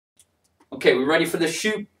Okay, we ready for the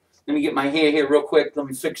shoot? Let me get my hair here real quick. Let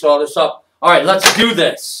me fix all this up. All right, let's do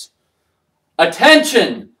this.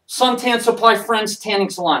 Attention, Suntan Supply friends, tanning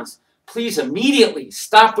salons. Please immediately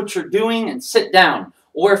stop what you're doing and sit down.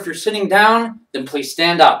 Or if you're sitting down, then please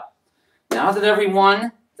stand up. Now that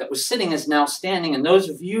everyone that was sitting is now standing, and those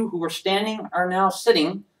of you who are standing are now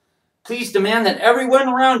sitting, please demand that everyone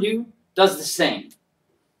around you does the same.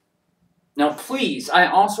 Now please, I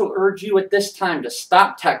also urge you at this time to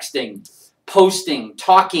stop texting, posting,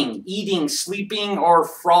 talking, eating, sleeping, or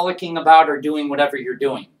frolicking about or doing whatever you're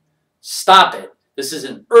doing. Stop it. This is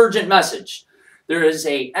an urgent message. There is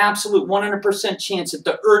an absolute 100% chance that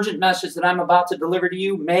the urgent message that I'm about to deliver to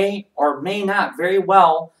you may or may not very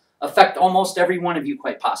well affect almost every one of you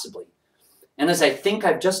quite possibly. And as I think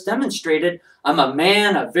I've just demonstrated, I'm a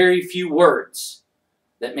man of very few words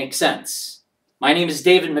that make sense. My name is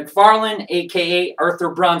David McFarlane, aka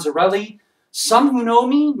Arthur Bronzarelli. Some who know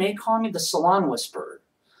me may call me the Salon Whisperer.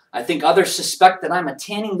 I think others suspect that I'm a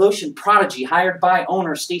tanning lotion prodigy hired by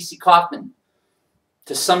owner Stacy Kaufman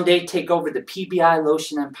to someday take over the PBI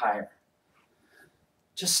lotion empire.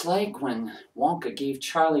 Just like when Wonka gave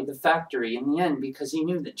Charlie the factory in the end because he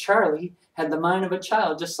knew that Charlie had the mind of a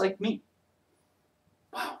child just like me.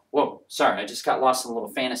 Wow, whoa, sorry, I just got lost in a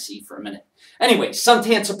little fantasy for a minute. Anyway,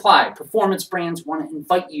 Suntan Supply, Performance Brands want to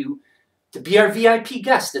invite you to be our VIP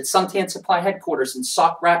guest at Suntan Supply headquarters in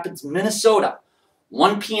Sauk Rapids, Minnesota,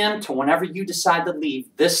 1 p.m. to whenever you decide to leave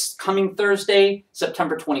this coming Thursday,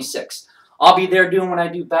 September 26th. I'll be there doing what I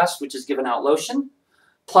do best, which is giving out lotion,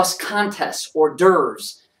 plus contests, hors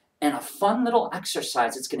d'oeuvres, and a fun little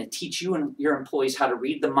exercise that's going to teach you and your employees how to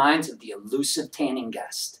read the minds of the elusive tanning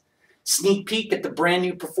guest. Sneak peek at the brand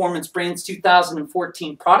new Performance Brands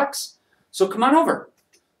 2014 products. So come on over.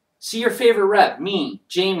 See your favorite rep, me,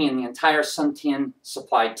 Jamie, and the entire Suntan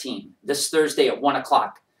Supply team this Thursday at 1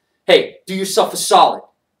 o'clock. Hey, do yourself a solid.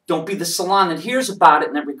 Don't be the salon that hears about it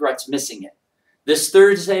and then regrets missing it. This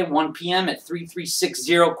Thursday, 1 p.m. at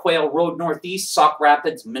 3360 Quail Road Northeast, Sauk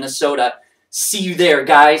Rapids, Minnesota. See you there,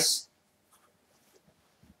 guys.